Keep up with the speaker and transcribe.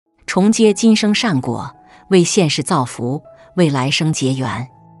重接今生善果，为现世造福，为来生结缘。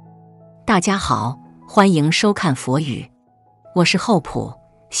大家好，欢迎收看佛语，我是厚朴，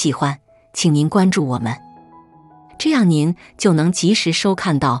喜欢请您关注我们，这样您就能及时收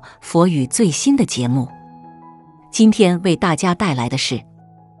看到佛语最新的节目。今天为大家带来的是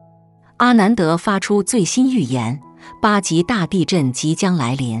阿南德发出最新预言，8级大地震即将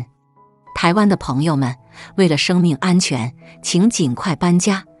来临。台湾的朋友们，为了生命安全，请尽快搬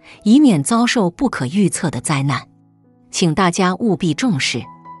家，以免遭受不可预测的灾难，请大家务必重视。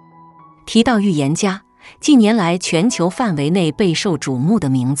提到预言家，近年来全球范围内备受瞩目的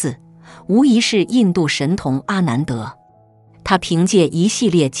名字，无疑是印度神童阿南德。他凭借一系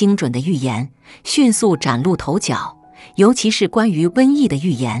列精准的预言，迅速崭露头角，尤其是关于瘟疫的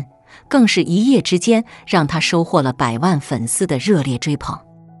预言，更是一夜之间让他收获了100万粉丝的热烈追捧。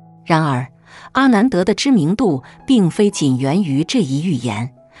然而，阿南德的知名度并非仅源于这一预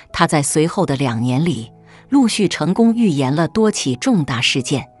言，他在随后的2年里，陆续成功预言了多起重大事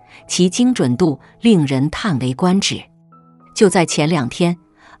件，其精准度令人叹为观止。就在前2天，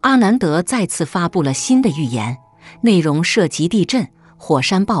阿南德再次发布了新的预言，内容涉及地震、火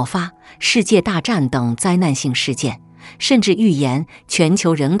山爆发、世界大战等灾难性事件，甚至预言全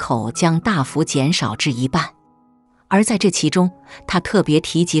球人口将大幅减少至1半。而在这其中，他特别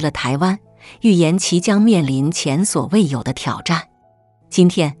提及了台湾，预言其将面临前所未有的挑战。今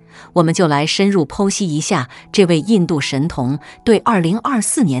天，我们就来深入剖析一下这位印度神童对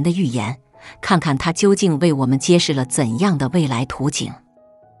2024年的预言，看看他究竟为我们揭示了怎样的未来图景。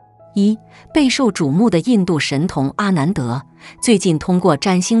备受瞩目的印度神童阿南德，最近通过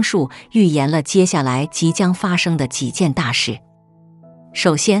占星术预言了接下来即将发生的几件大事。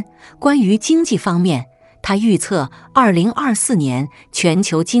首先，关于经济方面，他预测2024年全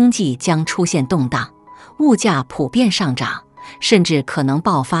球经济将出现动荡，物价普遍上涨，甚至可能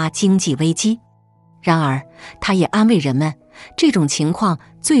爆发经济危机。然而，他也安慰人们，这种情况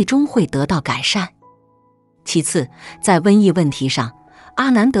最终会得到改善。其次，在瘟疫问题上，阿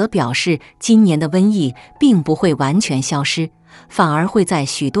南德表示，今年的瘟疫并不会完全消失，反而会在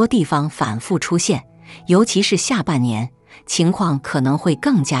许多地方反复出现，尤其是下半年，情况可能会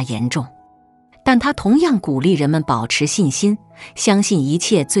更加严重。但他同样鼓励人们保持信心，相信一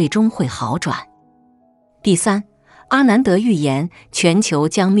切最终会好转。第三，阿南德预言全球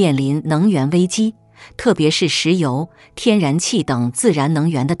将面临能源危机，特别是石油、天然气等自然能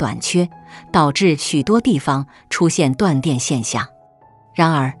源的短缺，导致许多地方出现断电现象。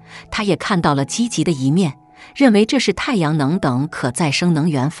然而，他也看到了积极的一面，认为这是太阳能等可再生能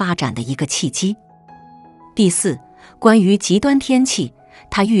源发展的一个契机。第四，关于极端天气，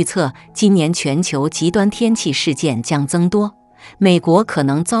他预测今年全球极端天气事件将增多，美国可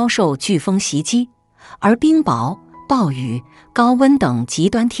能遭受飓风袭击，而冰雹、暴雨、高温等极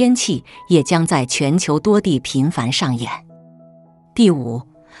端天气也将在全球多地频繁上演。第五，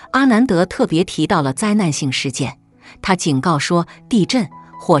阿南德特别提到了灾难性事件，他警告说，地震、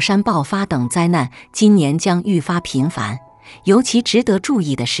火山爆发等灾难今年将愈发频繁。尤其值得注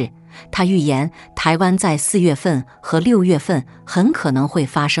意的是，他预言台湾在4月份和6月份很可能会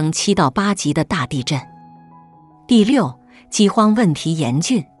发生7到8级的大地震。第六，饥荒问题严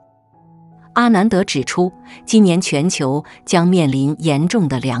峻。阿南德指出，今年全球将面临严重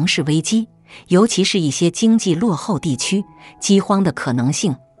的粮食危机，尤其是一些经济落后地区，饥荒的可能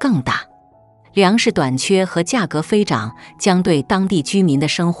性更大。粮食短缺和价格飞涨将对当地居民的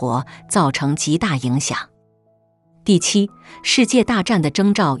生活造成极大影响。第七，世界大战的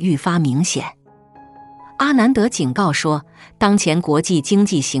征兆愈发明显。阿南德警告说，当前国际经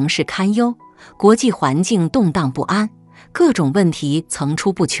济形势堪忧，国际环境动荡不安，各种问题层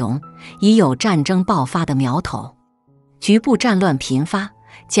出不穷，已有战争爆发的苗头。局部战乱频发，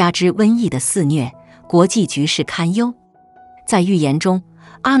加之瘟疫的肆虐，国际局势堪忧。在预言中，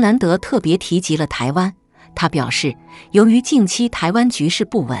阿南德特别提及了台湾，他表示，由于近期台湾局势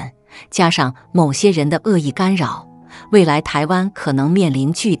不稳，加上某些人的恶意干扰，未来台湾可能面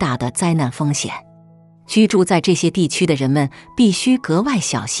临巨大的灾难风险。居住在这些地区的人们必须格外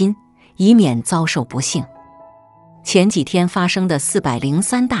小心，以免遭受不幸。前几天发生的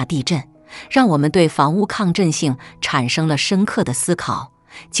403大地震，让我们对房屋抗震性产生了深刻的思考，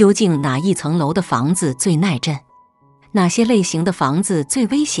究竟哪一层楼的房子最耐震？哪些类型的房子最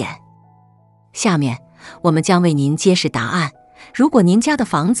危险？下面我们将为您揭示答案。如果您家的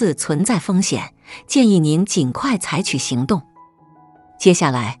房子存在风险，建议您尽快采取行动。接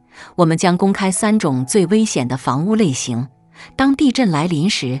下来，我们将公开3种最危险的房屋类型。当地震来临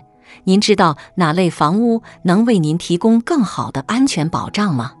时，您知道哪类房屋能为您提供更好的安全保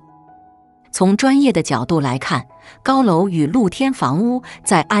障吗？从专业的角度来看，高楼与露天房屋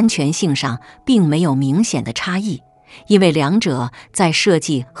在安全性上并没有明显的差异，因为两者在设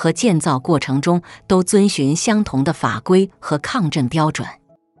计和建造过程中都遵循相同的法规和抗震标准。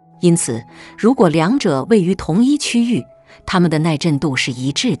因此，如果两者位于同一区域，它们的耐震度是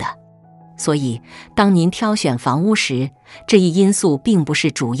一致的。所以，当您挑选房屋时，这一因素并不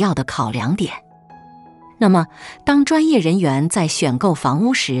是主要的考量点。那么，当专业人员在选购房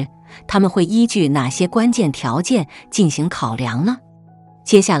屋时，他们会依据哪些关键条件进行考量呢？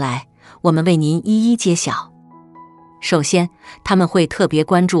接下来，我们为您一一揭晓。首先，他们会特别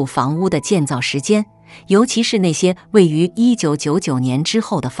关注房屋的建造时间，尤其是那些位于1999年之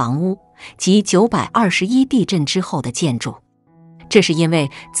后的房屋及921地震之后的建筑。这是因为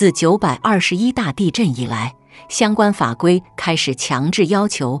自921大地震以来，相关法规开始强制要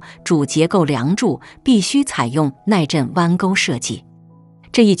求主结构梁柱必须采用耐震弯钩设计。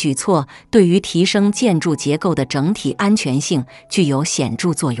这一举措对于提升建筑结构的整体安全性具有显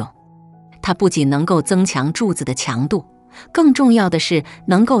著作用。它不仅能够增强柱子的强度，更重要的是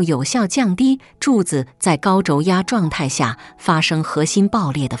能够有效降低柱子在高轴压状态下发生核心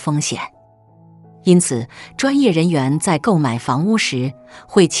爆裂的风险。因此，专业人员在购买房屋时，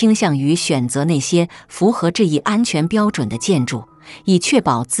会倾向于选择那些符合这一安全标准的建筑，以确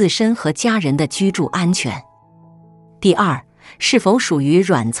保自身和家人的居住安全。第二，是否属于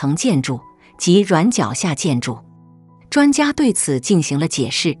软层建筑及软脚下建筑？专家对此进行了解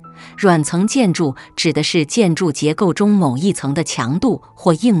释，软层建筑指的是建筑结构中某一层的强度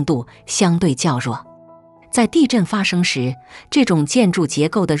或硬度相对较弱。在地震发生时，这种建筑结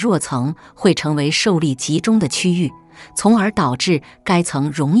构的弱层会成为受力集中的区域，从而导致该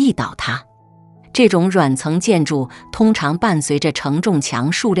层容易倒塌。这种软层建筑通常伴随着承重墙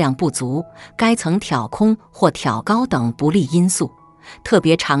数量不足、该层挑空或挑高等不利因素，特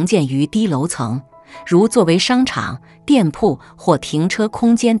别常见于低楼层，如作为商场、店铺或停车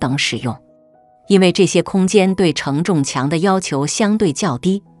空间等使用。因为这些空间对承重墙的要求相对较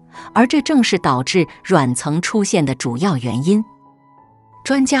低，而这正是导致软层出现的主要原因。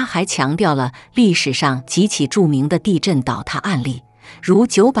专家还强调了历史上几起著名的地震倒塌案例，如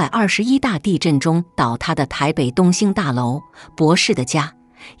921大地震中倒塌的台北东兴大楼、博士的家，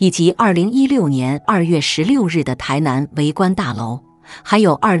以及2016年2月16日的台南维观大楼，还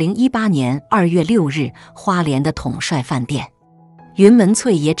有2018年2月6日花莲的统帅饭店。云门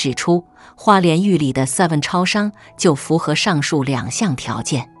翠也指出，花莲玉里的 Seven 超商就符合上述两项条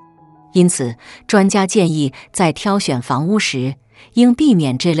件。因此，专家建议在挑选房屋时，应避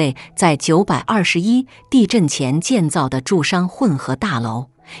免这类在921地震前建造的住商混合大楼，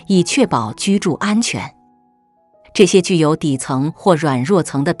以确保居住安全。这些具有底层或软弱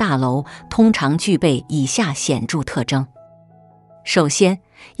层的大楼通常具备以下显著特征：首先，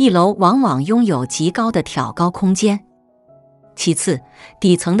一楼往往拥有极高的挑高空间；其次，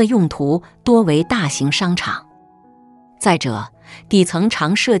底层的用途多为大型商场；再者，底层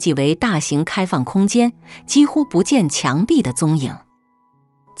常设计为大型开放空间，几乎不见墙壁的踪影。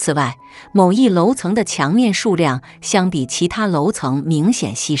此外，某一楼层的墙面数量相比其他楼层明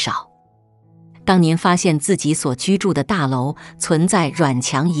显稀少。当您发现自己所居住的大楼存在软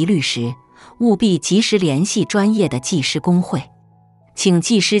墙疑虑时，务必及时联系专业的技师工会，请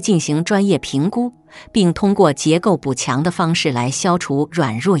技师进行专业评估，并通过结构补强的方式来消除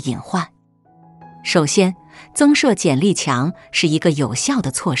软弱隐患。首先，增设剪力墙是一个有效的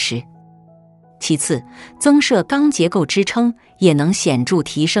措施。其次，增设钢结构支撑也能显著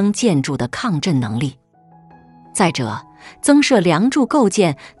提升建筑的抗震能力。再者，增设梁柱构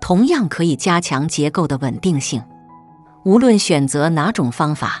件同样可以加强结构的稳定性。无论选择哪种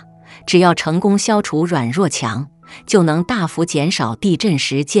方法，只要成功消除软弱墙，就能大幅减少地震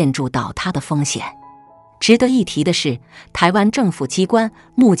时建筑倒塌的风险。值得一提的是，台湾政府机关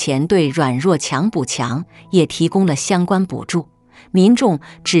目前对软弱墙补强也提供了相关补助，民众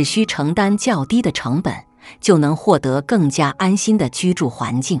只需承担较低的成本，就能获得更加安心的居住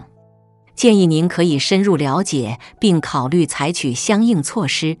环境。建议您可以深入了解并考虑采取相应措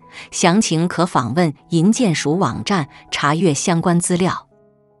施，详情可访问营建署网站查阅相关资料。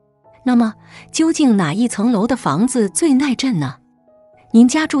那么，究竟哪一层楼的房子最耐震呢？您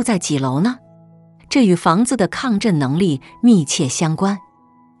家住在几楼呢？这与房子的抗震能力密切相关。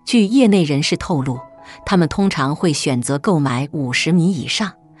据业内人士透露，他们通常会选择购买50米以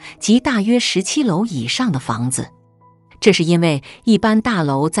上，即大约17楼以上的房子。这是因为一般大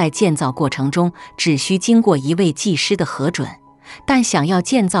楼在建造过程中只需经过一位技师的核准，但想要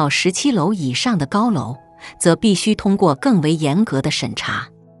建造17楼以上的高楼，则必须通过更为严格的审查。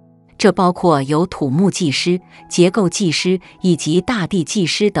这包括由土木技师、结构技师以及大地技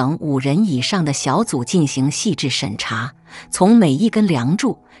师等5人以上的小组进行细致审查，从每一根梁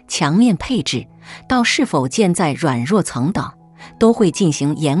柱、墙面配置到是否建在软弱层等，都会进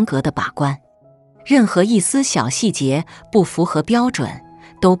行严格的把关。任何一丝小细节不符合标准，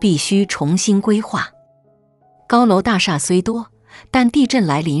都必须重新规划。高楼大厦虽多，但地震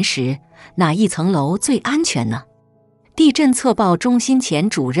来临时，哪一层楼最安全呢？地震测报中心前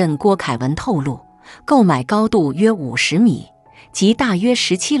主任郭凯文透露，购买高度约50米及大约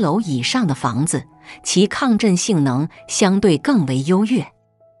17楼以上的房子，其抗震性能相对更为优越。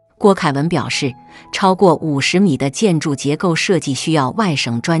郭凯文表示，超过50米的建筑结构设计需要外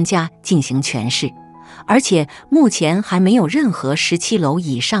省专家进行诠释，而且目前还没有任何17楼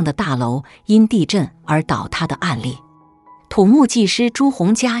以上的大楼因地震而倒塌的案例。土木技师朱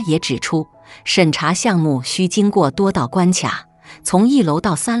洪佳也指出，审查项目需经过多道关卡，从1楼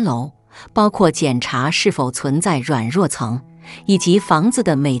到3楼，包括检查是否存在软弱层，以及房子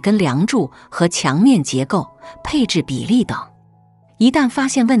的每根梁柱和墙面结构、配置比例等。一旦发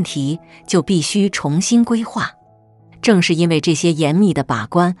现问题，就必须重新规划。正是因为这些严密的把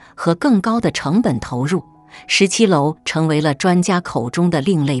关和更高的成本投入，17楼成为了专家口中的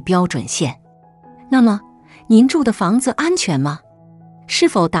另类标准线。那么，您住的房子安全吗？是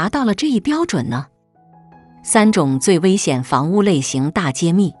否达到了这一标准呢？3种最危险房屋类型大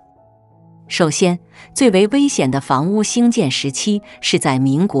揭秘。首先，最为危险的房屋兴建时期是在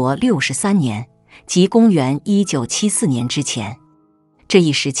民国63年，即公元1974年之前。这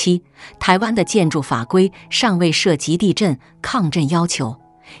一时期，台湾的建筑法规尚未涉及地震抗震要求，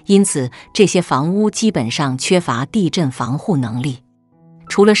因此这些房屋基本上缺乏地震防护能力。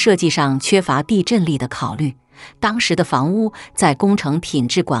除了设计上缺乏地震力的考虑，当时的房屋在工程品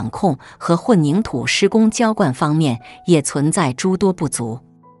质管控和混凝土施工浇灌方面也存在诸多不足。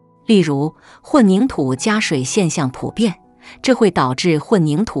例如，混凝土加水现象普遍，这会导致混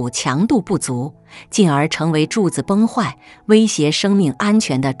凝土强度不足，进而成为柱子崩坏、威胁生命安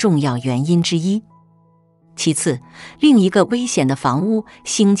全的重要原因之一。其次，另一个危险的房屋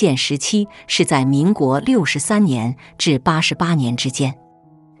兴建时期是在民国63年至88年之间。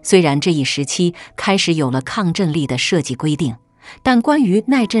虽然这一时期开始有了抗震力的设计规定，但关于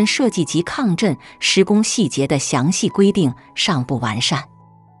耐震设计及抗震施工细节的详细规定尚不完善。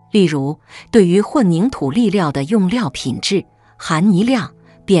例如，对于混凝土粒料的用料品质、含泥量、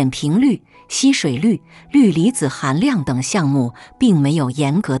扁平率、吸水率、氯离子含量等项目并没有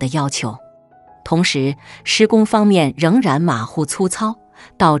严格的要求。同时，施工方面仍然马虎粗糙，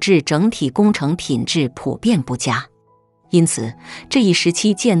导致整体工程品质普遍不佳。因此，这一时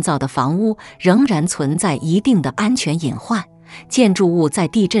期建造的房屋仍然存在一定的安全隐患，建筑物在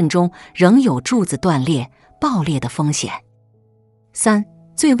地震中仍有柱子断裂、爆裂的风险。3、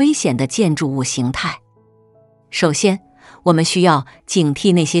最危险的建筑物形态。首先，我们需要警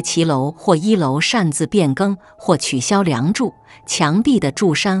惕那些骑楼或1楼擅自变更或取消梁柱、墙壁的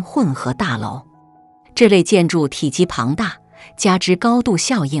柱山混合大楼。这类建筑体积庞大，加之高度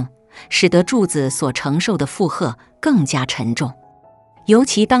效应，使得柱子所承受的负荷更加沉重。尤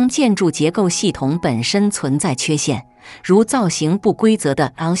其当建筑结构系统本身存在缺陷，如造型不规则的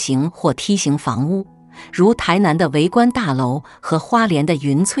L 型或梯形房屋，如台南的维观大楼和花莲的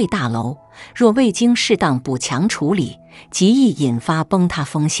云翠大楼，若未经适当补强处理，极易引发崩塌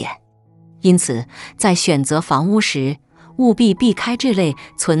风险。因此，在选择房屋时，务必避开这类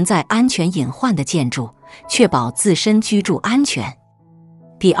存在安全隐患的建筑，确保自身居住安全。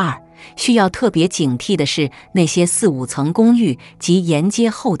第二，需要特别警惕的是那些4、5层公寓及沿街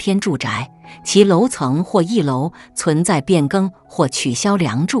后天住宅，其楼层或1楼存在变更或取消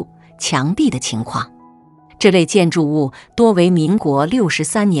梁柱、墙壁的情况。这类建筑物多为民国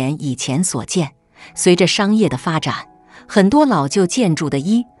63年以前所建，随着商业的发展，很多老旧建筑的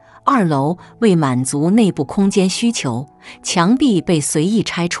1、2楼为满足内部空间需求，墙壁被随意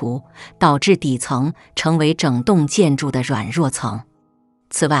拆除，导致底层成为整栋建筑的软弱层。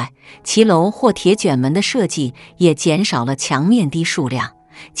此外，骑楼或铁卷门的设计也减少了墙面低数量，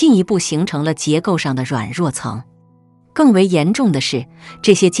进一步形成了结构上的软弱层。更为严重的是，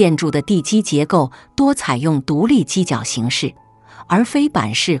这些建筑的地基结构多采用独立基脚形式，而非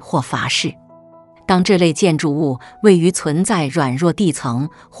板式或筏式。当这类建筑物位于存在软弱地层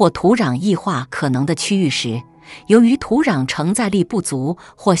或土壤异化可能的区域时，由于土壤承载力不足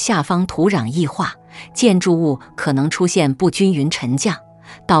或下方土壤异化，建筑物可能出现不均匀沉降，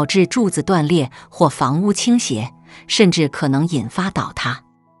导致柱子断裂或房屋倾斜，甚至可能引发倒塌。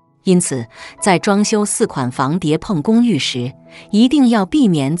因此，在装修4款房叠碰公寓时，一定要避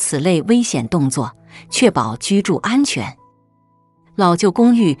免此类危险动作，确保居住安全。老旧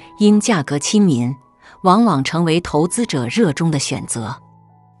公寓因价格亲民，往往成为投资者热衷的选择。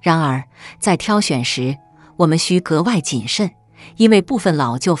然而，在挑选时，我们需格外谨慎，因为部分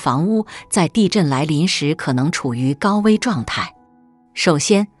老旧房屋在地震来临时可能处于高危状态。首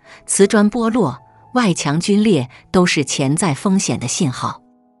先，瓷砖剥落、外墙龟裂都是潜在风险的信号。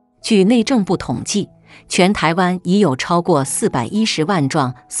据内政部统计，全台湾已有超过410万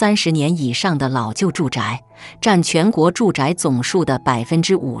幢30年以上的老旧住宅，占全国住宅总数的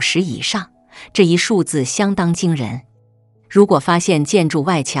50%以上，这一数字相当惊人。如果发现建筑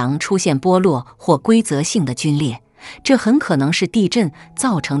外墙出现剥落或规则性的龟裂，这很可能是地震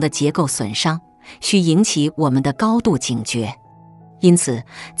造成的结构损伤，需引起我们的高度警觉。因此，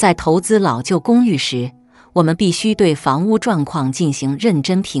在投资老旧公寓时，我们必须对房屋状况进行认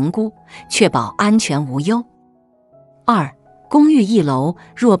真评估，确保安全无忧。2. 公寓一楼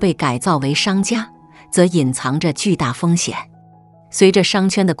若被改造为商家，则隐藏着巨大风险。随着商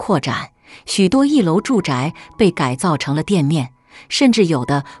圈的扩展，许多一楼住宅被改造成了店面，甚至有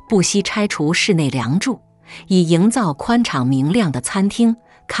的不惜拆除室内梁柱，以营造宽敞明亮的餐厅、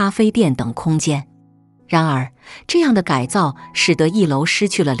咖啡店等空间。然而，这样的改造使得一楼失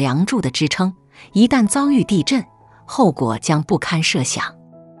去了梁柱的支撑，一旦遭遇地震，后果将不堪设想。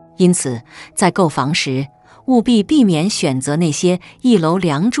因此，在购房时，务必避免选择那些一楼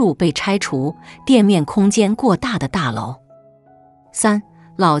梁柱被拆除、店面空间过大的大楼。3.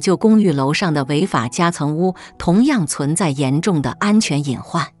 老旧公寓楼上的违法夹层屋同样存在严重的安全隐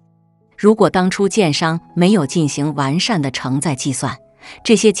患。如果当初建商没有进行完善的承载计算，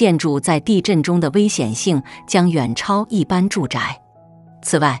这些建筑在地震中的危险性将远超一般住宅。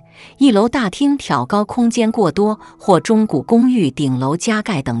此外，一楼大厅挑高空间过多或中古公寓顶楼加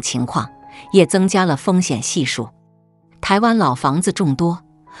盖等情况，也增加了风险系数。台湾老房子众多，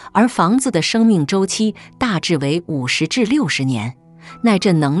而房子的生命周期大致为50至60年，耐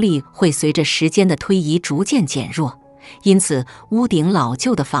震能力会随着时间的推移逐渐减弱，因此屋顶老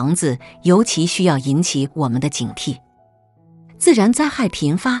旧的房子尤其需要引起我们的警惕。自然灾害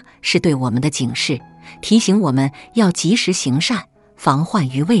频发是对我们的警示，提醒我们要及时行善，防患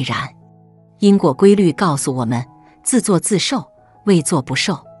于未然。因果规律告诉我们，自作自受，未作不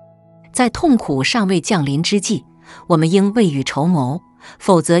受。在痛苦尚未降临之际，我们应未雨绸缪，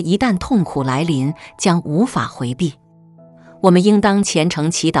否则一旦痛苦来临，将无法回避。我们应当虔诚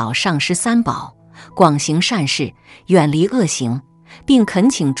祈祷上师三宝，广行善事，远离恶行，并恳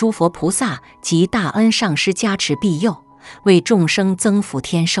请诸佛菩萨及大恩上师加持庇佑，为众生增福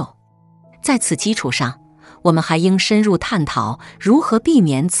添寿。在此基础上，我们还应深入探讨如何避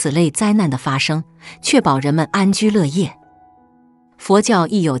免此类灾难的发生，确保人们安居乐业。佛教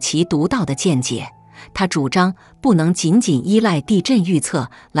亦有其独到的见解，他主张不能仅仅依赖地震预测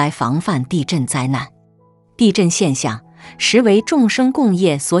来防范地震灾难。地震现象实为众生共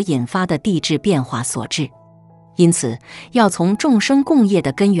业所引发的地质变化所致，因此要从众生共业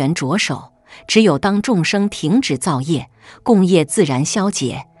的根源着手。只有当众生停止造业，共业自然消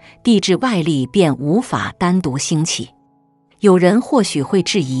解，地质外力便无法单独兴起。有人或许会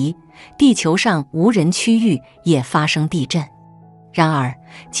质疑，地球上无人区域也发生地震。然而，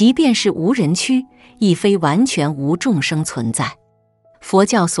即便是无人区，亦非完全无众生存在。佛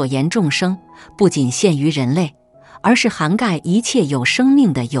教所言众生，不仅限于人类，而是涵盖一切有生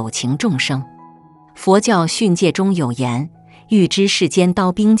命的有情众生。佛教训诫中有言：欲知世间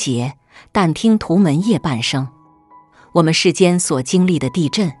刀兵劫，但听屠门夜半声。我们世间所经历的地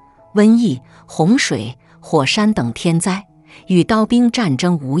震、瘟疫、洪水、火山等天灾，与刀兵战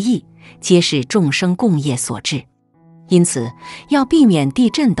争无异，皆是众生共业所致。因此，要避免地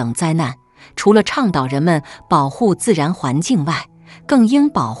震等灾难，除了倡导人们保护自然环境外，更应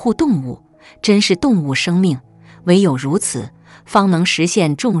保护动物，珍视动物生命。唯有如此，方能实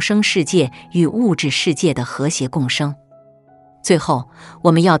现众生世界与物质世界的和谐共生。最后，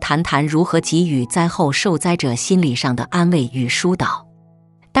我们要谈谈如何给予灾后受灾者心理上的安慰与疏导。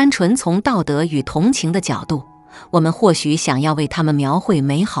单纯从道德与同情的角度，我们或许想要为他们描绘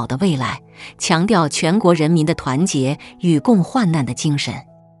美好的未来，强调全国人民的团结与共患难的精神。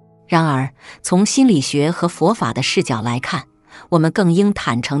然而，从心理学和佛法的视角来看，我们更应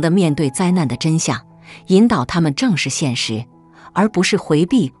坦诚地面对灾难的真相，引导他们正视现实，而不是回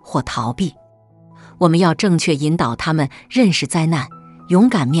避或逃避。我们要正确引导他们认识灾难，勇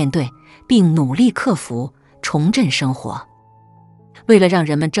敢面对，并努力克服，重振生活。为了让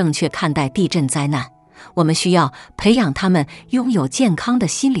人们正确看待地震灾难，我们需要培养他们拥有健康的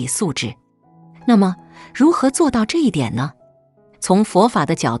心理素质。那么，如何做到这一点呢？从佛法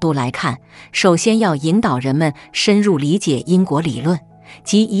的角度来看，首先要引导人们深入理解因果理论，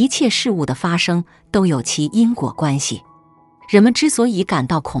即一切事物的发生都有其因果关系。人们之所以感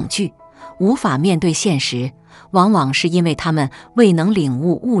到恐惧，无法面对现实，往往是因为他们未能领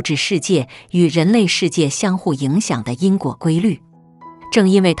悟物质世界与人类世界相互影响的因果规律。正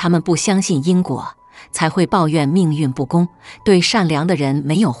因为他们不相信因果，才会抱怨命运不公，对善良的人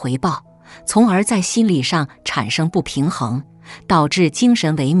没有回报，从而在心理上产生不平衡，导致精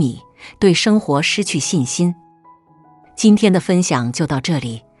神萎靡，对生活失去信心。今天的分享就到这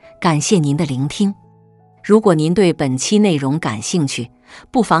里，感谢您的聆听。如果您对本期内容感兴趣，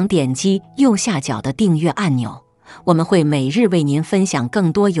不妨点击右下角的订阅按钮，我们会每日为您分享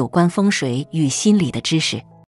更多有关风水与心理的知识。